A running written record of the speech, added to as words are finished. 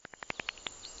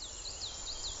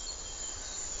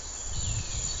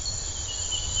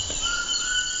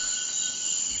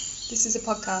This is a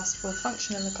podcast for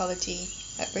Functional Ecology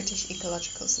at British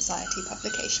Ecological Society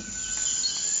publication.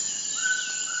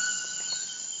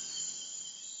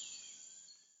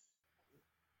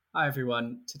 Hi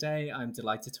everyone, today I'm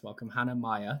delighted to welcome Hannah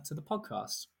Meyer to the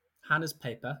podcast. Hannah's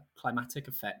paper, Climatic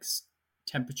Effects,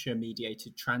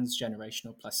 Temperature-Mediated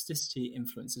Transgenerational Plasticity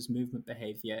Influences Movement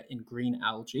Behaviour in Green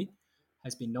Algae,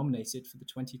 has been nominated for the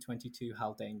 2022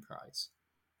 Haldane Prize.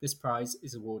 This prize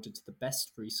is awarded to the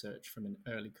best research from an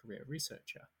early career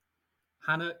researcher.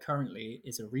 Hannah currently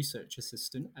is a research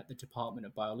assistant at the Department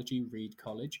of Biology, Reed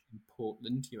College in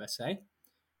Portland, USA,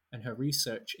 and her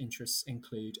research interests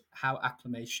include how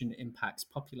acclimation impacts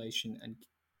population and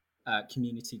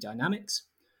community dynamics,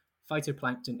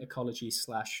 phytoplankton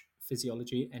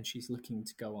ecology/physiology, and she's looking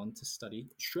to go on to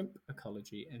study shrimp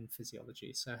ecology and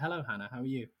physiology. So hello, Hannah, how are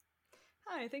you?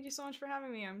 Hi, thank you so much for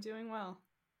having me. I'm doing well.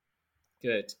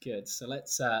 Good. So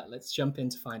let's jump in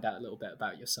to find out a little bit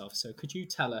about yourself. So could you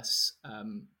tell us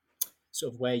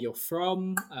sort of where you're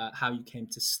from, how you came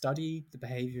to study the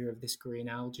behavior of this green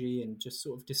algae, and just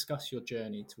sort of discuss your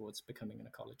journey towards becoming an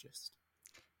ecologist?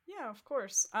 Yeah, of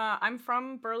course. I'm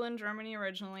from Berlin, Germany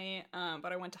originally,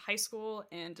 but I went to high school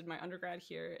and did my undergrad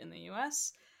here in the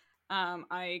US.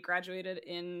 I graduated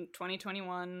in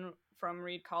 2021 from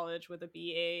Reed College with a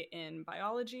BA in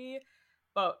biology,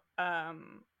 but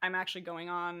I'm actually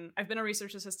I've been a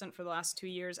research assistant for the last 2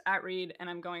 years at Reed, and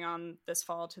I'm going on this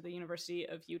fall to the University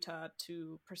of Utah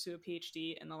to pursue a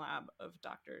PhD in the lab of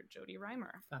Dr. Jody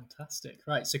Reimer. Fantastic.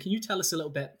 Right. So can you tell us a little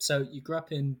bit? So you grew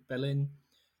up in Berlin,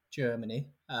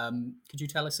 Germany. Could you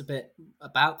tell us a bit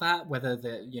about that? Whether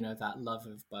that love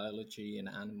of biology and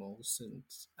animals, and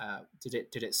did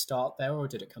it start there, or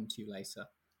did it come to you later?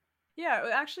 Yeah,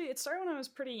 actually, it started when I was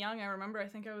pretty young. I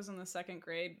think I was in the second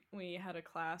grade. We had a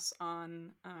class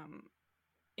on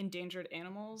endangered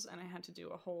animals, and I had to do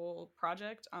a whole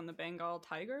project on the Bengal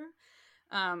tiger.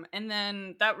 And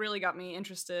then that really got me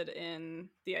interested in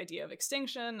the idea of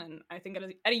extinction. And I think at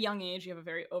a young age, you have a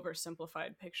very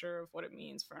oversimplified picture of what it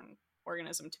means for an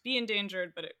organism to be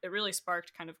endangered. But it really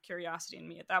sparked kind of curiosity in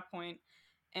me at that point.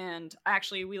 And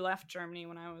actually, we left Germany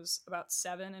when I was about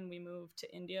 7, and we moved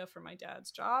to India for my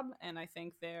dad's job. And I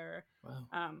think there,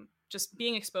 Wow. just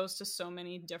being exposed to so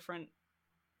many different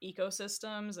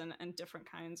ecosystems and different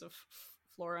kinds of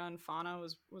flora and fauna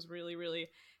was really,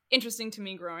 really interesting to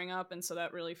me growing up. And so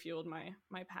that really fueled my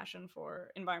passion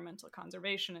for environmental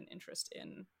conservation and interest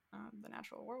in the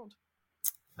natural world.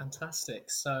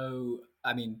 Fantastic. So,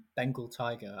 I mean, Bengal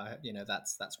tiger,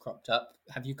 that's cropped up.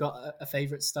 Have you got a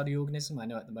favorite study organism? I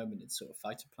know at the moment it's sort of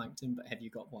phytoplankton, but have you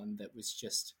got one that was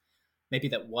just maybe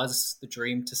that was the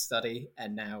dream to study,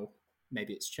 and now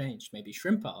maybe it's changed? Maybe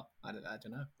shrimp are. I don't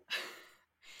know.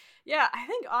 Yeah, I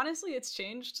think honestly it's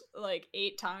changed like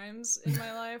 8 times in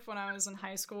my life. When I was in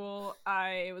high school,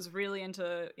 I was really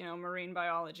into, marine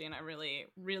biology, and I really,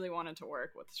 really wanted to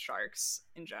work with sharks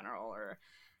in general, or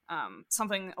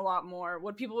something a lot more,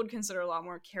 what people would consider a lot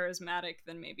more charismatic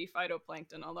than maybe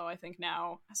phytoplankton. Although I think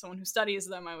now, as someone who studies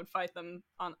them, I would fight them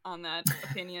on that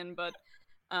opinion. But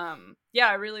yeah,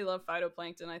 I really love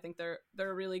phytoplankton. I think they're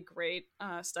a really great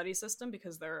study system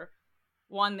because they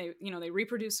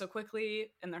reproduce so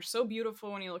quickly, and they're so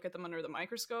beautiful when you look at them under the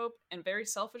microscope. And very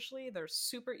selfishly, they're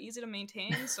super easy to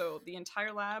maintain. So the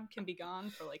entire lab can be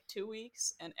gone for like 2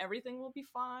 weeks, and everything will be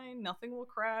fine. Nothing will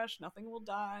crash. Nothing will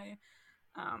die.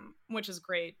 Which is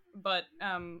great. But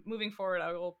moving forward,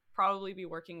 I will probably be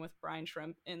working with brine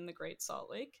shrimp in the Great Salt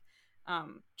Lake,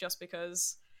 just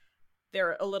because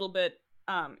they're a little bit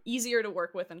easier to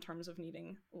work with in terms of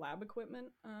needing lab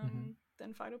equipment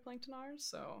than phytoplankton are.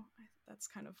 So that's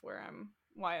kind of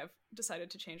why I've decided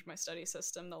to change my study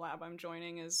system. The lab I'm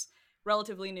joining is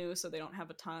relatively new, so they don't have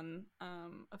a ton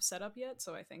of setup yet.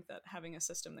 So I think that having a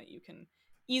system that you can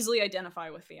easily identify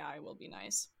with the eye will be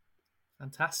nice.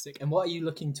 Fantastic. And what are you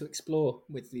looking to explore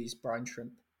with these brine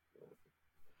shrimp?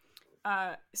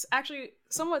 It's actually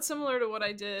somewhat similar to what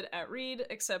I did at Reed,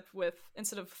 except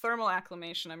instead of thermal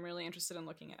acclimation, I'm really interested in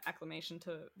looking at acclimation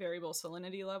to variable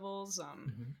salinity levels.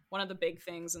 One of the big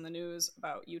things in the news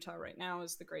about Utah right now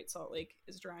is the Great Salt Lake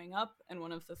is drying up, and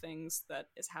one of the things that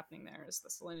is happening there is the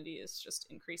salinity is just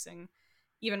increasing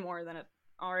even more than it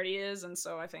already is. And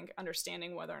so I think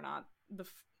understanding whether or not the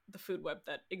food web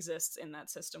that exists in that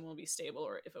system will be stable,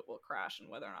 or if it will crash, and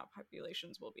whether or not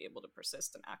populations will be able to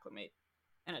persist and acclimate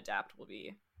and adapt will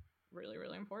be really,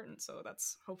 really important. So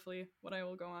that's hopefully what I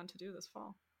will go on to do this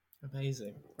fall.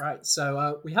 Amazing. Right.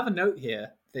 So we have a note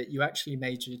here that you actually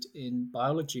majored in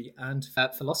biology and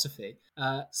philosophy.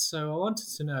 So I wanted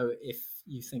to know if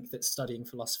you think that studying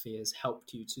philosophy has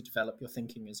helped you to develop your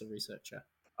thinking as a researcher.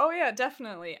 Oh yeah,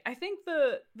 definitely. I think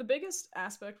the biggest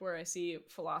aspect where I see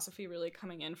philosophy really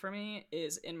coming in for me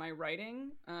is in my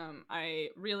writing. I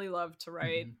really love to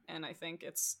write, Mm-hmm. and I think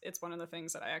it's one of the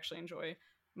things that I actually enjoy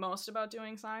most about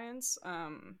doing science.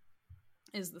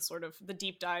 Is the sort of the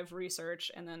deep dive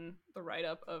research and then the write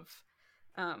up of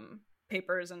um,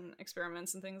 papers and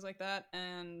experiments and things like that.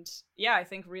 And yeah, I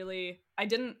think really I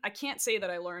can't say that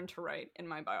I learned to write in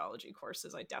my biology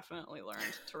courses. I definitely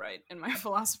learned to write in my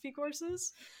philosophy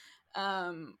courses.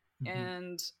 Mm-hmm.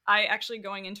 And I actually,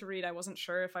 going into Reed, I wasn't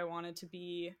sure if I wanted to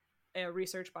be a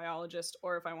research biologist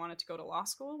or if I wanted to go to law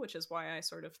school, which is why I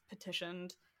sort of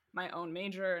petitioned my own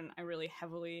major, and I really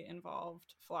heavily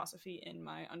involved philosophy in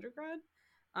my undergrad.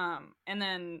 And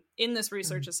then in this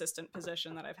research assistant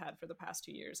position that I've had for the past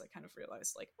 2 years, I kind of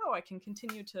realized like, oh, I can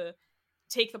continue to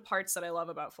take the parts that I love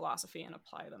about philosophy and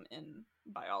apply them in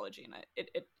biology. And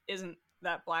it isn't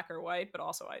that black or white, but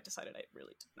also I decided I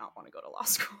really did not want to go to law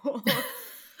school.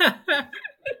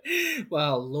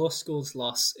 Well, law school's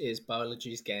loss is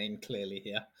biology's gain, clearly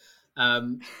here.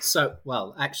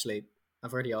 Well, actually,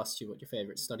 I've already asked you what your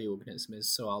favorite study organism is,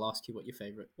 so I'll ask you what your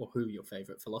favorite, or who your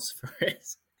favorite philosopher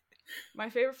is. My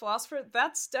favorite philosopher,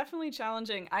 that's definitely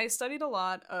challenging. I studied a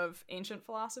lot of ancient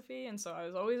philosophy, and so I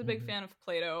was always a big Mm-hmm. fan of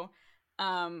Plato.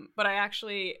 But I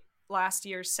actually last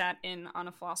year sat in on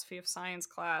a philosophy of science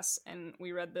class, and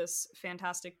we read this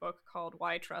fantastic book called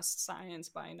Why Trust Science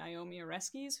by Naomi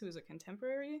Oreskes, who's a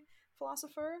contemporary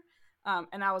philosopher.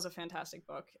 And that was a fantastic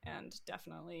book and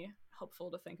definitely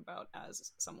helpful to think about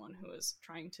as someone who is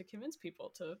trying to convince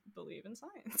people to believe in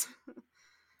science.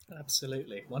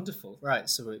 Absolutely. Wonderful. Right.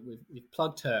 So we've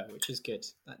plugged her, which is good.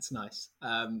 That's nice.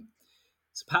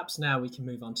 So perhaps now we can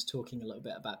move on to talking a little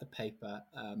bit about the paper.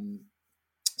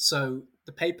 So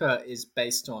the paper is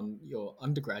based on your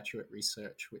undergraduate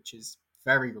research, which is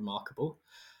very remarkable.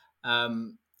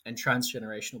 And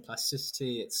transgenerational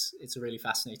plasticity, it's a really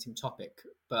fascinating topic.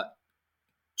 But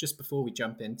just before we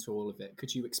jump into all of it,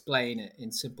 could you explain it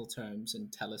in simple terms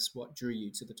and tell us what drew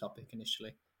you to the topic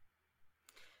initially?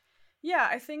 Yeah,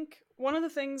 I think one of the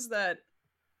things that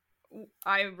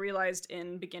I realized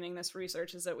in beginning this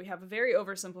research is that we have a very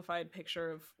oversimplified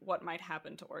picture of what might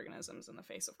happen to organisms in the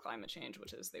face of climate change,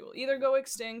 which is they will either go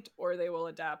extinct or they will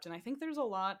adapt. And I think there's a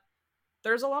lot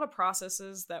of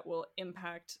processes that will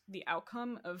impact the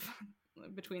outcome of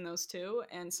between those two.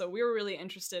 And so we were really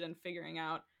interested in figuring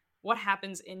out what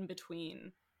happens in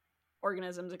between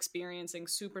organisms experiencing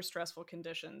super stressful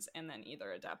conditions and then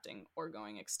either adapting or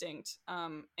going extinct.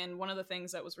 And one of the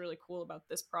things that was really cool about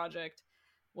this project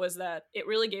was that it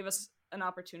really gave us an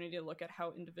opportunity to look at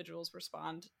how individuals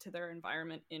respond to their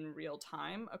environment in real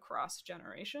time across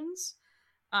generations.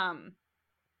 Um,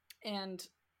 and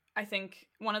I think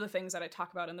one of the things that I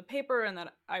talk about in the paper and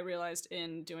that I realized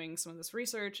in doing some of this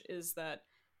research is that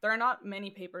there are not many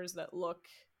papers that look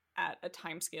at a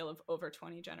timescale of over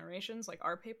 20 generations like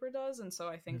our paper does. And so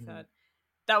I think Mm-hmm. that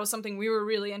that was something we were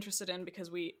really interested in because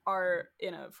we are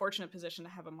in a fortunate position to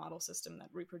have a model system that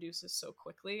reproduces so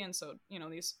quickly. And so,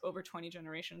 these over 20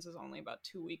 generations is only about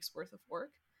 2 weeks worth of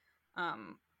work,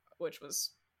 um, which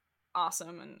was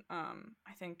awesome. And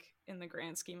I think in the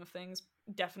grand scheme of things,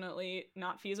 definitely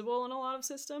not feasible in a lot of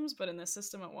systems, but in this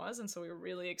system it was. And so we were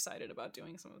really excited about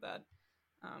doing some of that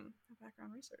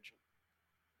background research.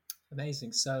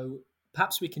 Amazing. So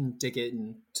perhaps we can dig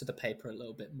into the paper a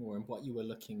little bit more and what you were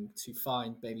looking to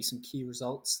find, maybe some key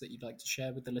results that you'd like to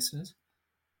share with the listeners.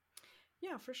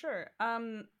 Yeah, for sure.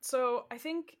 So I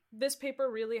think this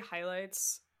paper really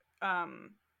highlights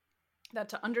um, that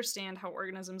to understand how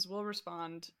organisms will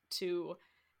respond to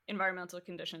environmental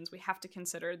conditions, we have to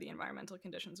consider the environmental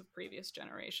conditions of previous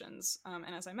generations. And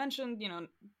as I mentioned,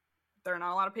 there are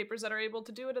not a lot of papers that are able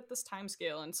to do it at this time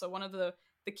scale. And so one of the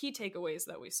key takeaways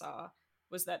that we saw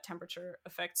was that temperature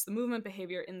affects the movement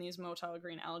behavior in these motile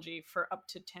green algae for up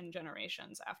to 10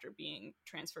 generations after being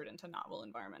transferred into novel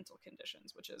environmental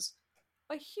conditions, which is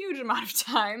a huge amount of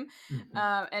time,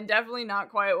 Mm-hmm. and definitely not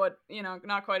quite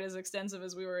not quite as extensive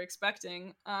as we were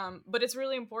expecting. But it's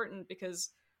really important because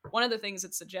one of the things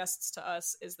it suggests to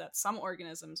us is that some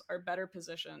organisms are better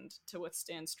positioned to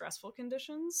withstand stressful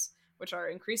conditions, which are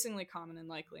increasingly common and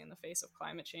likely in the face of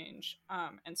climate change.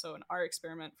 And so in our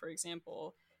experiment, for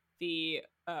example, the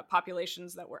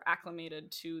populations that were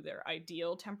acclimated to their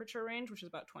ideal temperature range, which is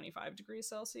about 25 degrees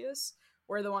Celsius,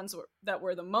 were the ones that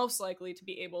were the most likely to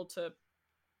be able to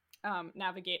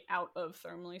navigate out of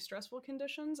thermally stressful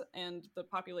conditions, and the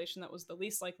population that was the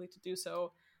least likely to do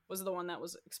so was the one that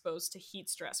was exposed to heat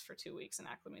stress for 2 weeks and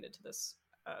acclimated to this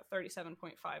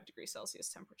 37.5 degrees Celsius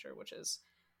temperature, which is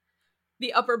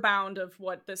the upper bound of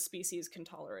what this species can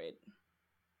tolerate.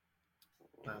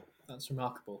 Wow. That's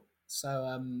remarkable.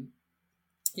 So,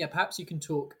 yeah, perhaps you can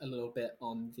talk a little bit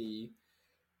on the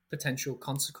potential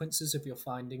consequences of your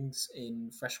findings in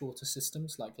freshwater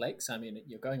systems like lakes. I mean,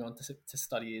 you're going on to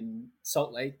study in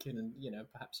Salt Lake, and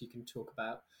perhaps you can talk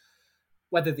about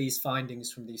whether these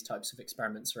findings from these types of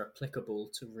experiments are applicable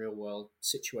to real world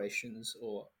situations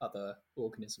or other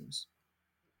organisms.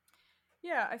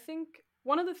 Yeah, I think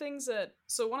one of the things that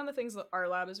our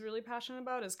lab is really passionate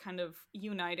about is kind of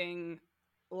uniting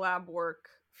lab work,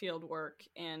 field work,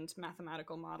 and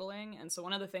mathematical modeling. And so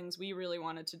one of the things we really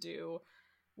wanted to do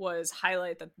was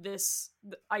highlight that the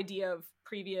idea of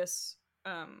previous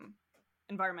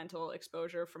environmental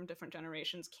exposure from different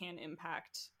generations can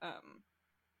impact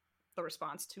the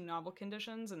response to novel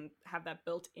conditions and have that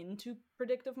built into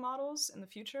predictive models in the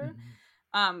future.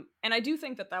 Mm-hmm. And I do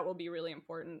think that that will be really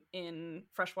important in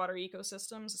freshwater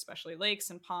ecosystems, especially lakes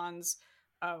and ponds.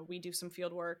 We do some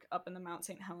field work up in the Mount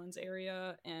St. Helens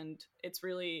area, and it's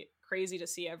really crazy to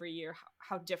see every year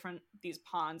how different these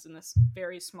ponds in this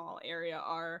very small area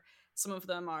are. Some of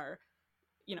them are,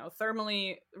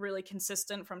 thermally really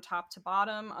consistent from top to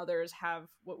bottom. Others have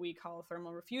what we call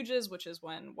thermal refuges, which is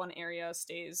when one area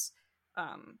stays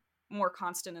more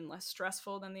constant and less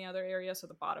stressful than the other area. So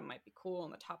the bottom might be cool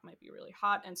and the top might be really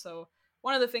hot. And so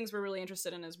one of the things we're really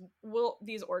interested in is, will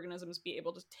these organisms be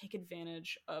able to take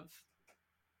advantage of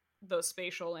the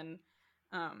spatial and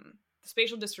the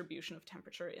spatial distribution of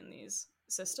temperature in these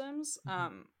systems?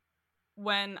 Mm-hmm.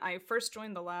 When I first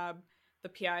joined the lab, the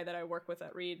PI that I work with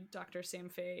at Reed, Dr. Sam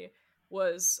Fay,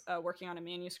 was working on a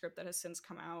manuscript that has since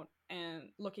come out and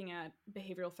looking at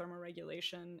behavioral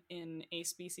thermoregulation in a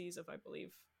species of, I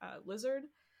believe, lizard.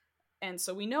 And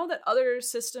so we know that other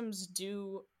systems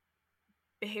do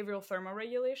behavioral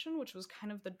thermoregulation, which was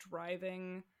kind of the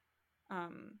driving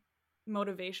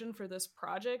motivation for this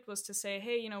project, was to say,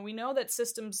 hey, we know that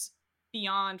systems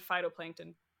beyond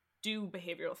phytoplankton do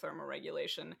behavioral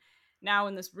thermoregulation. Now,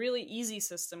 in this really easy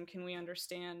system, can we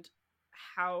understand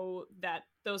how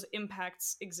those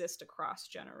impacts exist across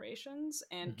generations?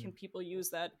 And Mm-hmm. can people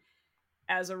use that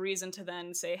as a reason to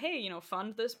then say, hey,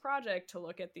 fund this project to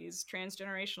look at these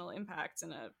transgenerational impacts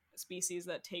in a species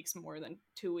that takes more than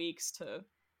 2 weeks to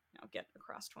get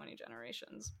across 20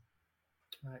 generations?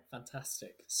 Right,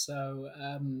 fantastic. So,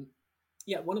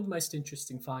 yeah, one of the most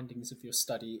interesting findings of your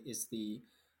study is the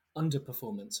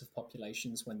underperformance of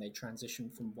populations when they transition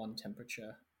from one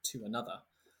temperature to another.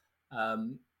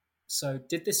 Um, so,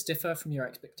 did this differ from your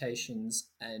expectations?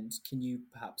 And can you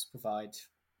perhaps provide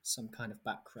some kind of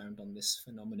background on this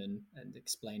phenomenon and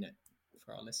explain it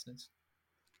for our listeners?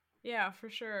 Yeah, for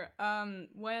sure.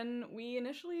 When we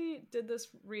initially did this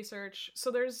research,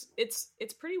 so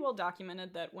it's pretty well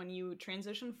documented that when you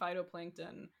transition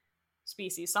phytoplankton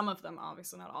species, some of them,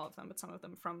 obviously not all of them, but some of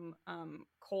them, from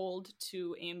cold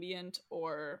to ambient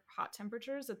or hot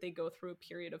temperatures, that they go through a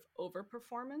period of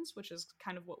overperformance, which is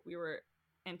kind of what we were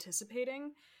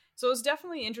anticipating. So it was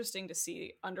definitely interesting to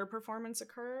see underperformance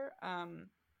occur.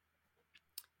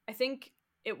 I think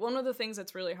one of the things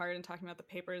that's really hard in talking about the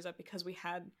paper is that because we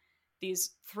had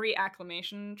these 3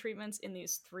 acclimation treatments in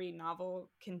these 3 novel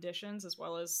conditions as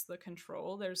well as the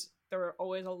control, there are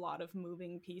always a lot of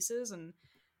moving pieces, and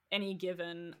any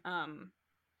given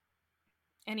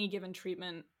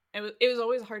treatment, it was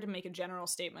always hard to make a general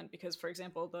statement because, for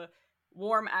example, the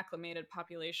warm acclimated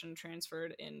population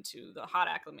transferred into the hot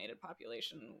acclimated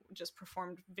population just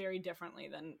performed very differently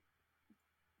than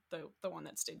the one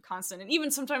that stayed constant. And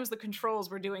even sometimes the controls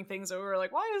were doing things that we were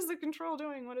like, why is the control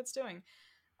doing what it's doing?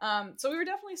 So we were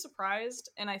definitely surprised,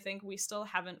 and I think we still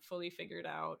haven't fully figured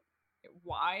out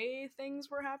why things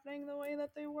were happening the way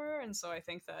that they were. And so I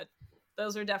think that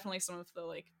those are definitely some of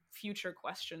the future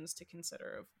questions to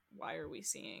consider of why are we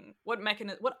seeing what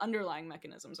underlying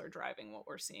mechanisms are driving what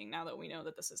we're seeing now that we know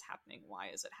that this is happening. Why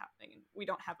is it happening? And we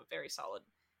don't have a very solid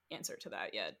answer to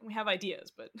that yet. We have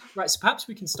ideas, but Right, so perhaps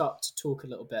we can start to talk a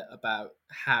little bit about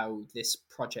how this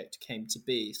project came to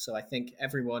be. So I think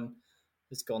everyone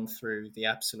has gone through the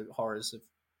absolute horrors of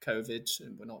COVID,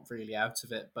 and we're not really out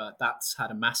of it, but that's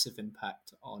had a massive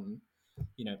impact on,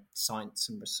 science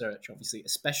and research, obviously,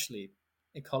 especially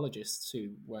ecologists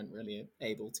who weren't really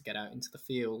able to get out into the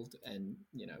field and,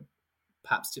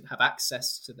 perhaps didn't have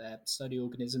access to their study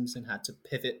organisms and had to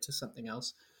pivot to something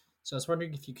else. So I was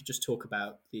wondering if you could just talk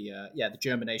about the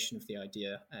germination of the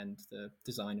idea and the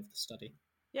design of the study.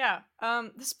 Yeah,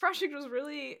 this project was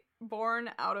really born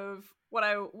out of what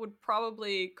I would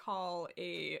probably call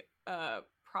a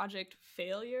project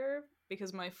failure,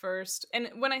 because and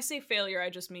when I say failure, I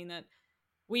just mean that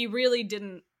we really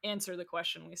didn't answer the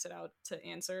question we set out to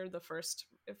answer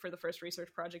for the first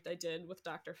research project I did with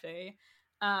Dr. Fay.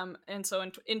 And so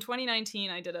in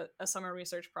 2019, I did a summer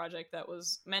research project that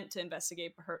was meant to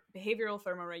investigate behavioral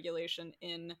thermoregulation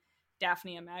in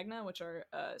Daphnia magna, which are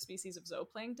a species of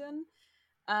zooplankton.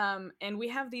 And we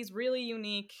have these really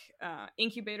unique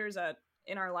incubators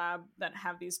in our lab that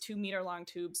have these 2-meter long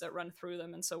tubes that run through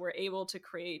them. And so we're able to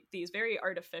create these very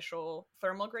artificial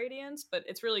thermal gradients, but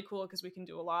it's really cool because we can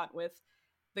do a lot with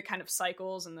the kind of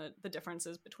cycles and the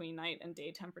differences between night and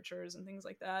day temperatures and things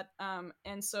like that.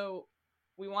 And so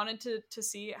we wanted to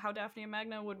see how Daphnia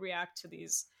magna would react to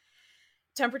these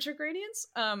temperature gradients.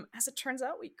 As it turns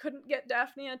out, we couldn't get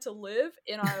Daphnia to live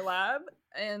in our lab.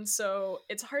 And so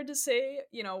it's hard to say,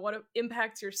 what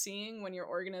impacts you're seeing when your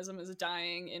organism is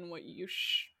dying in what you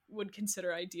would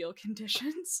consider ideal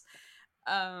conditions.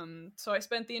 So I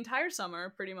spent the entire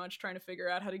summer pretty much trying to figure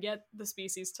out how to get the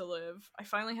species to live. I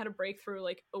finally had a breakthrough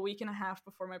like a week and a half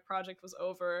before my project was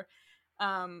over.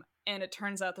 And it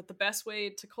turns out that the best way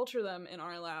to culture them in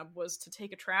our lab was to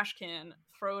take a trash can,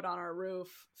 throw it on our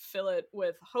roof, fill it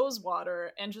with hose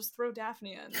water, and just throw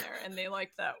Daphnia in there. And they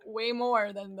liked that way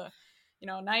more than the,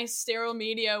 nice sterile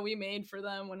media we made for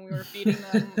them when we were feeding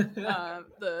them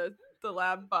the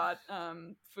lab bought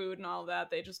food and all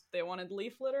that. They wanted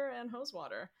leaf litter and hose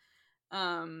water.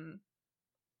 But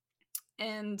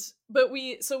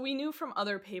we knew from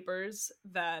other papers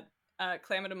that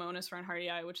Chlamydomonas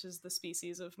reinhardtii, which is the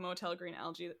species of motile green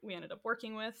algae that we ended up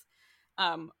working with,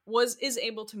 is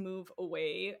able to move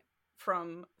away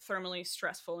from thermally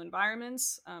stressful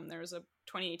environments. There was a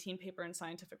 2018 paper in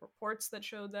Scientific Reports that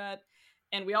showed that.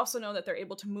 And we also know that they're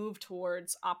able to move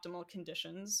towards optimal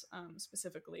conditions.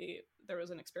 Specifically, there was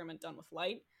an experiment done with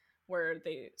light where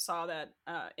they saw that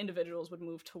individuals would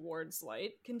move towards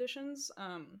light conditions.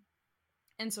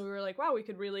 And so we were like, wow, we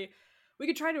could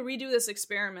try to redo this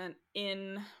experiment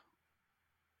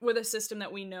with a system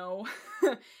that we know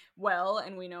well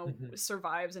and we know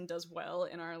survives and does well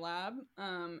in our lab.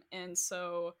 And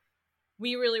so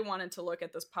we really wanted to look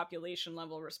at this population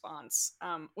level response,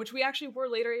 which we actually were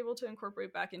later able to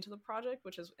incorporate back into the project,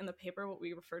 which is in the paper what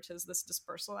we refer to as this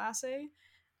dispersal assay.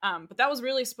 But that was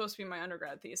really supposed to be my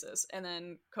undergrad thesis. And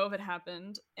then COVID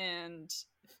happened and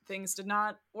things did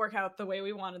not work out the way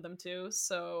we wanted them to.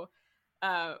 So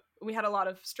we had a lot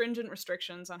of stringent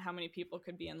restrictions on how many people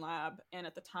could be in lab. And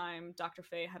at the time, Dr.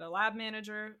 Fay had a lab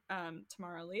manager,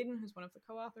 Tamara Layden, who's one of the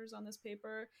co-authors on this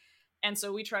paper. And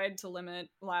so we tried to limit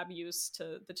lab use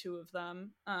to the two of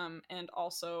them. And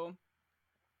also,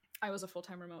 I was a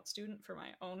full-time remote student for my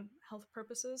own health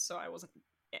purposes. So I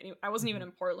wasn't even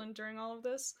in Portland during all of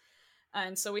this.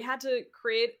 And so we had to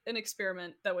create an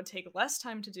experiment that would take less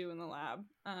time to do in the lab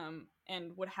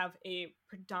and would have a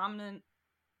predominant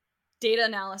data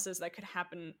analysis that could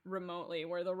happen remotely,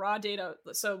 where the raw data.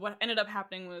 So what ended up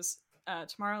happening was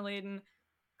Tamara Layden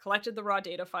collected the raw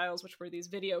data files, which were these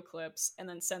video clips, and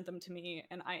then sent them to me,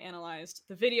 and I analyzed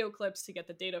the video clips to get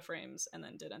the data frames and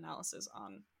then did analysis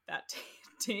on that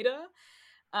data.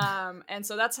 And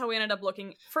so that's how we ended up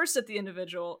looking first at the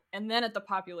individual and then at the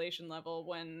population level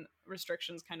when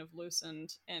restrictions kind of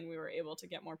loosened and we were able to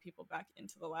get more people back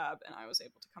into the lab and I was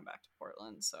able to come back to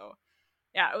Portland. So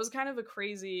yeah, it was kind of a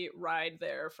crazy ride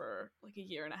there for like a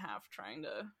year and a half trying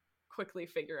to quickly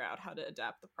figure out how to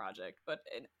adapt the project. But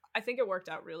I think it worked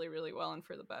out really, really well and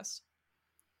for the best.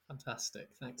 Fantastic.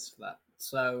 Thanks for that.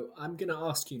 So I'm going to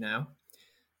ask you now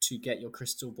to get your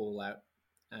crystal ball out.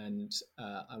 And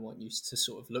I want you to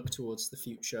sort of look towards the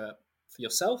future for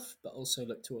yourself, but also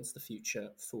look towards the future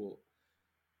for,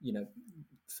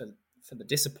 for the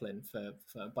discipline, for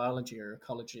biology or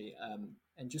ecology,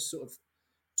 and just sort of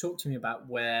talk to me about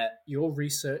where your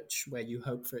research, where you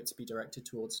hope for it to be directed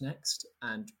towards next,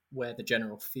 and where the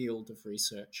general field of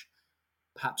research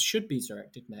perhaps should be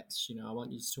directed next. I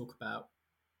want you to talk about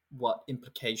what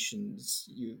implications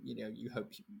you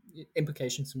hope,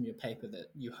 implications from your paper that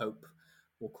you hope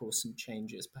will cause some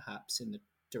changes perhaps in the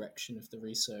direction of the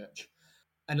research,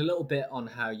 and a little bit on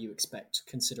how you expect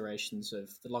considerations of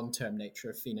the long-term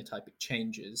nature of phenotypic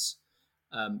changes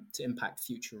to impact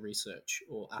future research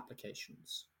or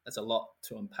applications. There's a lot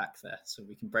to unpack there, so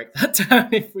we can break that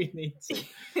down if we need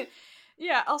to.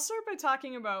 Yeah, I'll start by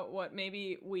talking about what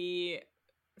maybe we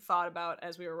thought about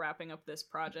as we were wrapping up this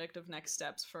project of next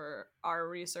steps for our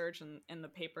research and the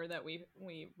paper that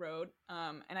we wrote.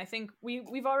 And I think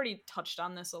we've already touched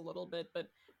on this a little bit, but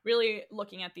really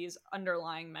looking at these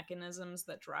underlying mechanisms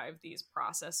that drive these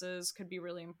processes could be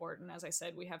really important. As I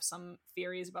said, we have some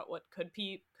theories about what could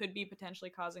be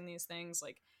potentially causing these things,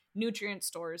 like nutrient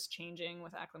stores changing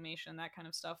with acclimation, that kind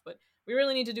of stuff. But we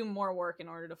really need to do more work in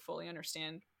order to fully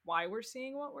understand why we're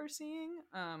seeing what we're seeing.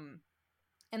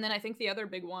 And then I think the other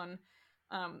big one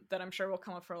that I'm sure will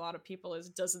come up for a lot of people is,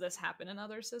 does this happen in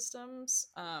other systems?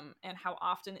 And how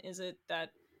often is it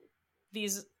that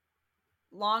these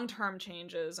long-term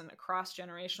changes and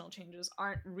cross-generational changes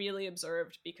aren't really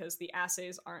observed because the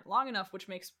assays aren't long enough, which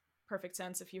makes perfect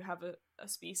sense. If you have a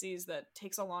species that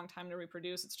takes a long time to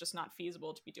reproduce, it's just not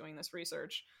feasible to be doing this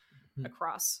research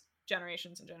across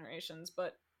generations and generations.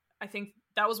 But I think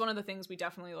that was one of the things we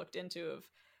definitely looked into, of,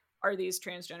 are these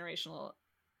transgenerational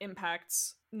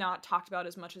impacts not talked about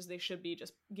as much as they should be,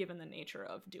 just given the nature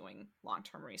of doing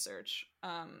long-term research.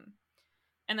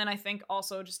 And then I think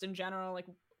also just in general, like,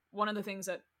 one of the things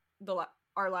that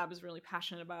our lab is really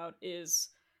passionate about is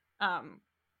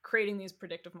creating these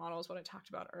predictive models, what I talked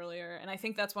about earlier. And I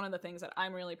think that's one of the things that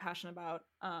I'm really passionate about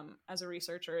as a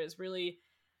researcher, is really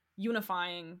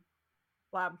unifying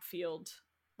lab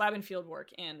and field work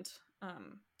and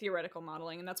theoretical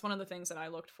modeling. And that's one of the things that I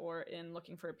looked for in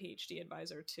looking for a PhD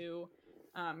advisor too,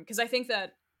 because I think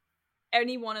that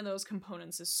any one of those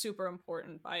components is super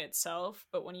important by itself,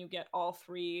 but when you get all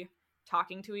three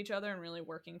talking to each other and really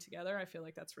working together, I feel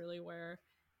like that's really where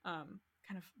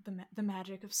kind of the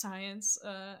magic of science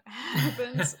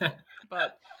happens.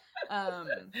 But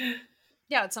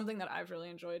yeah, it's something that I've really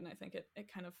enjoyed, and I think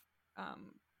it kind of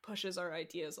pushes our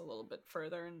ideas a little bit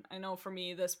further. And I know for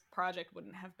me, this project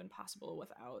wouldn't have been possible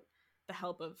without the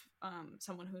help of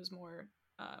someone who's more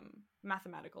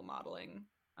mathematical modeling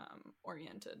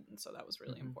oriented, and so that was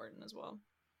really important as well.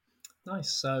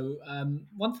 Nice. So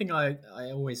one thing I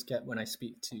always get when I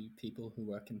speak to people who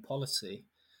work in policy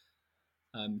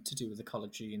to do with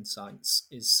ecology and science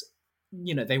is,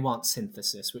 they want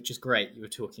synthesis, which is great. You were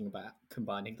talking about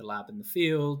combining the lab and the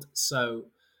field. So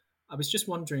I was just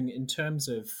wondering, in terms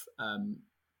of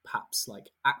perhaps like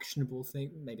actionable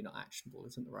thing, maybe not actionable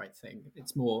isn't the right thing.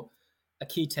 It's more a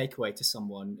key takeaway to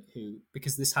someone who,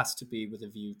 because this has to be with a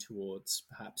view towards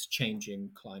perhaps changing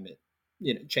climate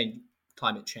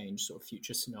change, sort of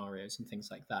future scenarios and things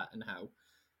like that, and how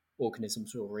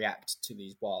organisms will react to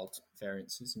these wild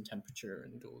variances in temperature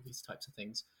and all these types of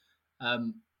things.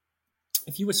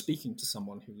 If you were speaking to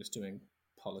someone who was doing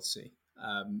policy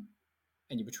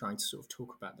and you were trying to sort of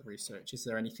talk about the research, is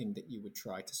there anything that you would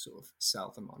try to sort of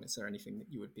sell them on? Is there anything that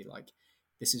you would be like,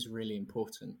 this is really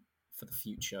important for the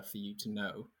future for you to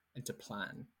know and to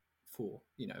plan for,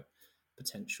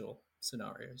 potential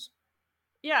scenarios?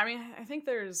 Yeah, I mean, I think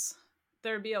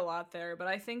there'd be a lot there, but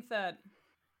I think that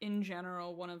in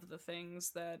general, one of the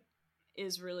things that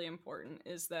is really important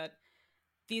is that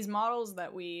these models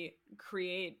that we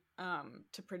create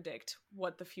to predict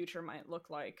what the future might look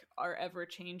like are ever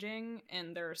changing,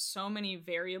 and there are so many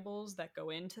variables that go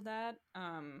into that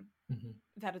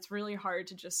that it's really hard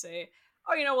to just say,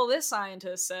 oh, well, this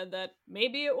scientist said that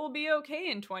maybe it will be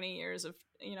okay in 20 years if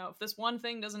this one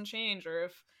thing doesn't change, or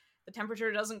if the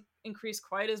temperature doesn't increase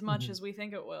quite as much as we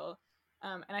think it will.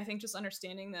 And I think just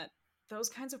understanding that those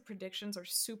kinds of predictions are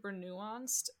super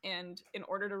nuanced, and in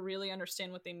order to really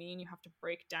understand what they mean, you have to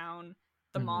break down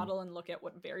the model and look at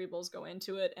what variables go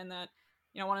into it. And that,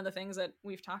 one of the things that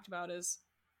we've talked about is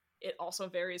it also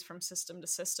varies from system to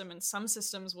system, and some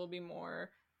systems will be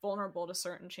more vulnerable to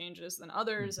certain changes than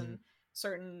others, and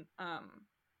certain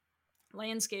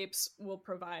landscapes will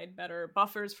provide better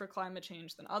buffers for climate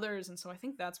change than others. And so I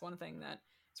think that's one thing that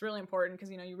it's really important,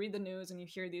 because you read the news and you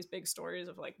hear these big stories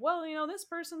of like, well, this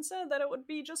person said that it would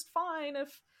be just fine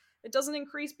if it doesn't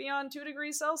increase beyond 2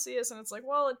 degrees Celsius, and it's like,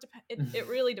 well, it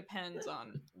really depends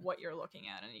on what you're looking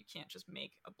at, and you can't just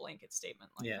make a blanket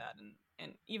statement like that.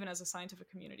 And even as a scientific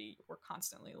community, we're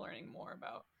constantly learning more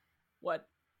about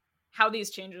how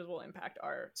these changes will impact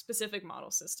our specific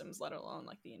model systems, let alone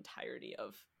like the entirety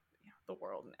of the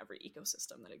world and every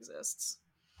ecosystem that exists.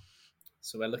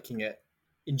 So we're looking at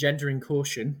engendering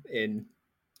caution in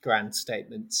grand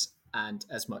statements and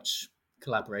as much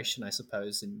collaboration, I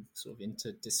suppose, in sort of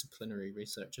interdisciplinary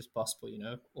research as possible,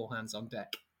 all hands on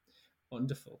deck.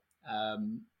 Wonderful.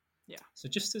 Yeah. So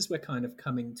just as we're kind of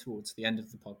coming towards the end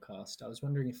of the podcast, I was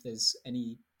wondering if there's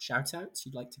any shout outs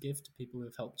you'd like to give to people who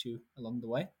have helped you along the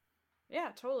way. Yeah,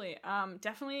 totally.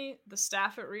 Definitely the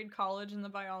staff at Reed College in the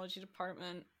biology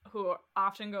department, who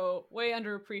often go way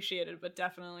underappreciated, but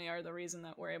definitely are the reason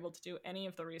that we're able to do any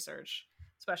of the research,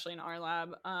 especially in our lab.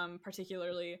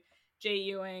 Particularly Jay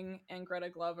Ewing and Greta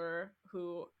Glover,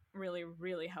 who really,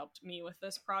 really helped me with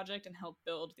this project and helped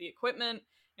build the equipment.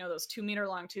 Those 2-meter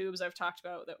long tubes I've talked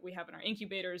about that we have in our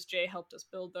incubators, Jay helped us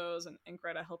build those, and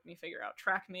Greta helped me figure out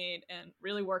TrackMate and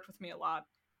really worked with me a lot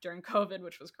during COVID,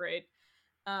 which was great.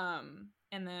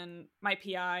 And then my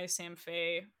PI, Sam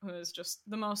Fay, who is just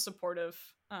the most supportive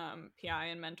PI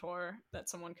and mentor that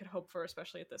someone could hope for,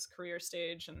 especially at this career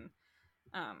stage. And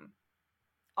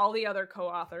all the other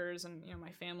co-authors and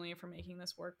my family for making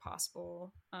this work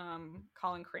possible.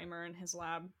 Colin Kramer and his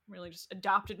lab really just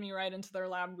adopted me right into their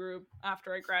lab group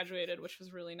after I graduated, which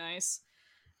was really nice.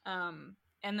 And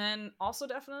then also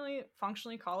definitely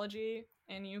functional ecology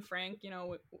and you, Frank.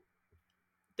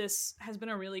 This has been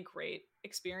a really great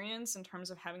experience in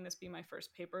terms of having this be my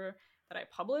first paper that I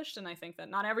published. And I think that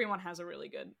not everyone has a really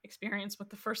good experience with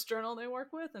the first journal they work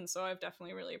with. And so I've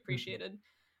definitely really appreciated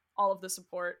all of the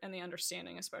support and the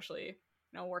understanding, especially,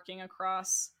 working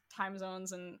across time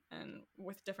zones and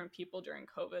with different people during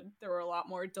COVID. There were a lot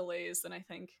more delays than I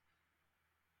think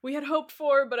we had hoped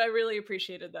for, but I really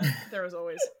appreciated that there was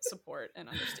always support and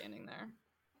understanding there.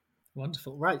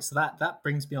 Wonderful. Right. So that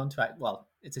brings me on to, well,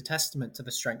 it's a testament to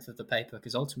the strength of the paper,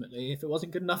 because ultimately, if it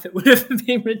wasn't good enough, it would have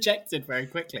been rejected very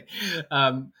quickly.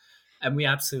 And we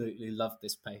absolutely loved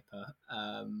this paper.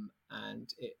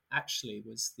 And it actually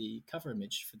was the cover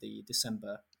image for the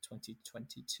December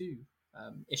 2022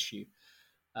 issue,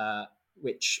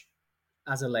 which,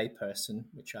 as a layperson,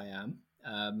 which I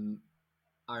am,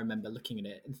 I remember looking at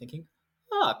it and thinking,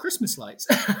 Christmas lights.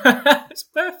 It's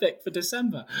perfect for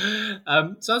December.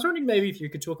 So I was wondering maybe if you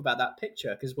could talk about that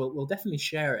picture, because we'll definitely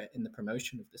share it in the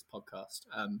promotion of this podcast.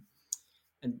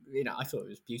 And I thought it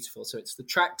was beautiful. So it's the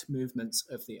tracked movements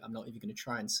of I'm not even going to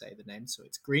try and say the name, so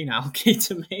it's green algae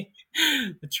to me.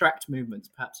 The tracked movements.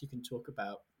 Perhaps you can talk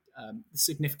about the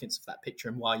significance of that picture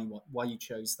and why you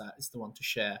chose that as the one to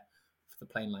share for the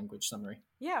plain language summary.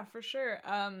 Yeah, for sure.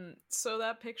 So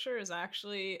that picture is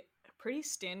actually a pretty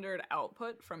standard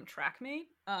output from TrackMate.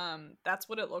 That's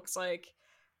what it looks like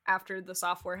after the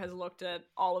software has looked at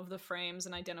all of the frames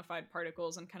and identified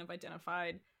particles and kind of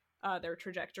identified their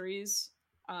trajectories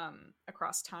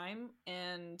across time.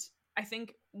 And I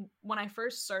think when I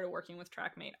first started working with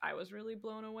TrackMate, I was really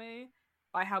blown away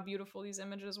by how beautiful these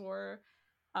images were.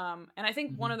 And I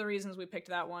think one of the reasons we picked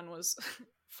that one was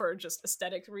for just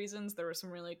aesthetic reasons. There were some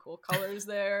really cool colors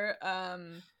there.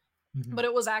 But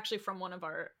it was actually from one of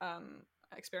our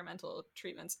experimental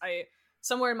treatments. I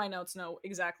somewhere in my notes know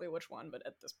exactly which one, but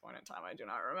at this point in time, I do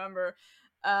not remember.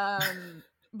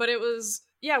 But it was,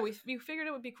 we figured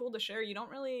it would be cool to share. You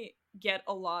don't really get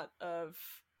a lot of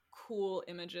cool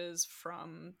images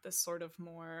from this sort of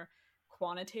more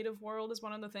quantitative world, is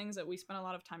one of the things that we spent a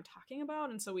lot of time talking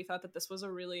about. And so we thought that this was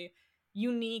a really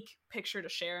unique picture to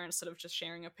share instead of just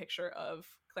sharing a picture of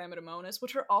Chlamydomonas,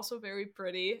 which are also very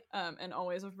pretty and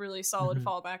always a really solid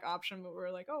fallback option. But we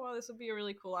were like, oh, wow, this would be a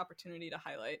really cool opportunity to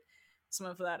highlight some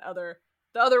of the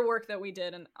other work that we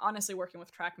did. And honestly, working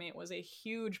with TrackMate was a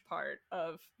huge part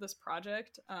of this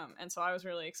project. And so I was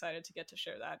really excited to get to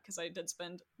share that, because I did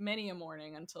spend many a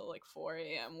morning until like 4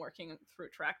 a.m. working through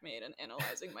TrackMate and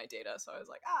analyzing my data. So I was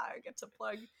like, I get to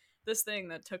plug this thing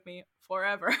that took me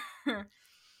forever.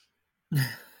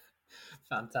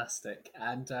 Fantastic.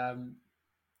 And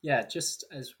just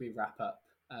as we wrap up,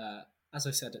 as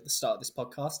I said at the start of this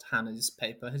podcast, Hannah's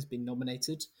paper has been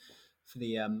nominated for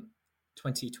the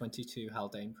 2022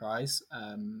 Haldane Prize.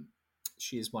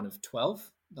 She is one of 12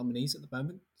 nominees at the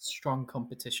moment. Strong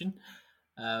competition,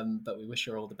 but we wish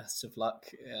her all the best of luck.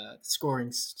 The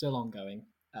scoring's still ongoing,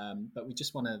 but we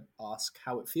just want to ask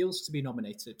how it feels to be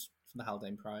nominated for the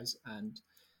Haldane Prize, and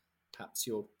perhaps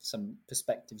some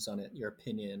perspectives on it, your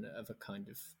opinion of a kind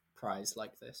of prize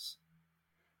like this.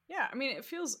 Yeah, I mean, it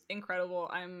feels incredible.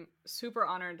 I'm super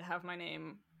honored to have my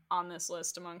name on this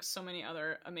list amongst so many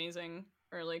other amazing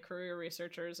early career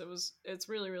researchers. It's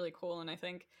really, really cool. And I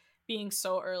think being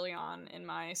so early on in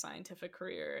my scientific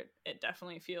career, it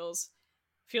definitely feels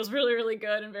really, really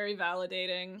good and very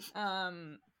validating.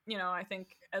 I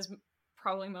think, as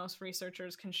probably most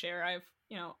researchers can share,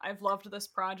 I've loved this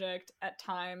project. At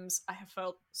times I have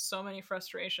felt so many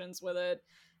frustrations with it.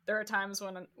 There are times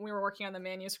when we were working on the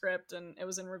manuscript and it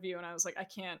was in review and I was like, I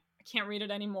can't read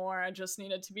it anymore. I just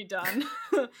need it to be done.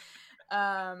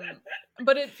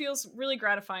 But it feels really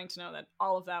gratifying to know that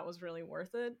all of that was really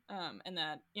worth it. And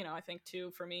that, I think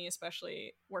too, for me,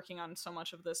 especially working on so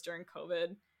much of this during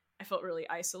COVID, I felt really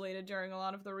isolated during a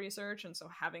lot of the research. And so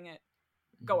having it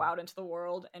go out into the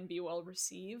world and be well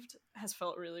received has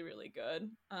felt really, really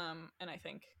good. And I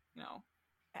think,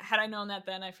 had I known that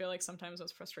then, I feel like sometimes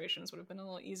those frustrations would have been a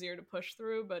little easier to push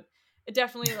through, but it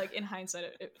definitely, like, in hindsight,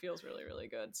 it feels really, really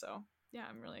good. So yeah,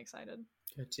 I'm really excited.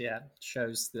 Good. Yeah.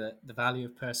 Shows the value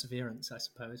of perseverance, I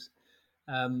suppose.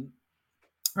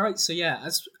 All right, so yeah,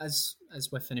 as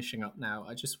we're finishing up now,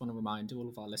 I just want to remind all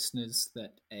of our listeners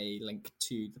that a link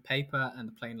to the paper and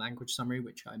the plain language summary,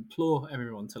 which I implore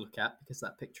everyone to look at because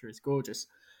that picture is gorgeous,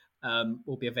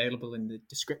 will be available in the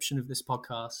description of this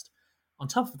podcast On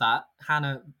top of that,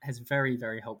 Hannah has very,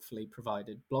 very helpfully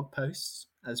provided blog posts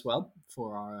as well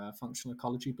for our functional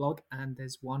ecology blog, and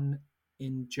there's one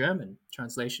in German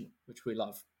translation, which we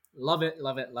love. Love it,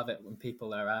 love it, love it when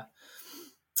people are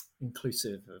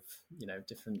inclusive of,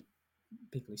 different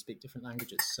people who speak different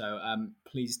languages. So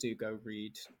please do go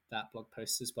read that blog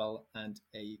post as well, and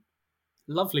a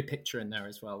lovely picture in there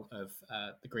as well of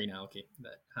the green algae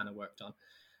that Hannah worked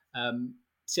on.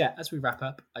 So yeah, as we wrap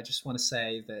up, I just want to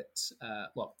say that, I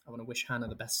want to wish Hannah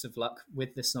the best of luck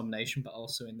with this nomination, but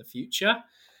also in the future.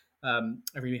 I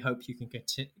really hope you can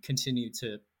continue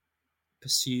to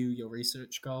pursue your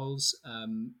research goals,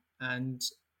 and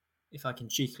if I can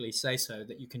cheekily say so,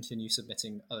 that you continue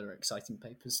submitting other exciting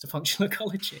papers to functional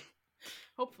ecology.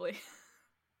 Hopefully.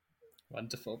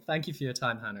 Wonderful. Thank you for your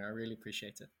time, Hannah. I really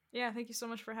appreciate it. Yeah, thank you so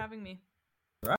much for having me.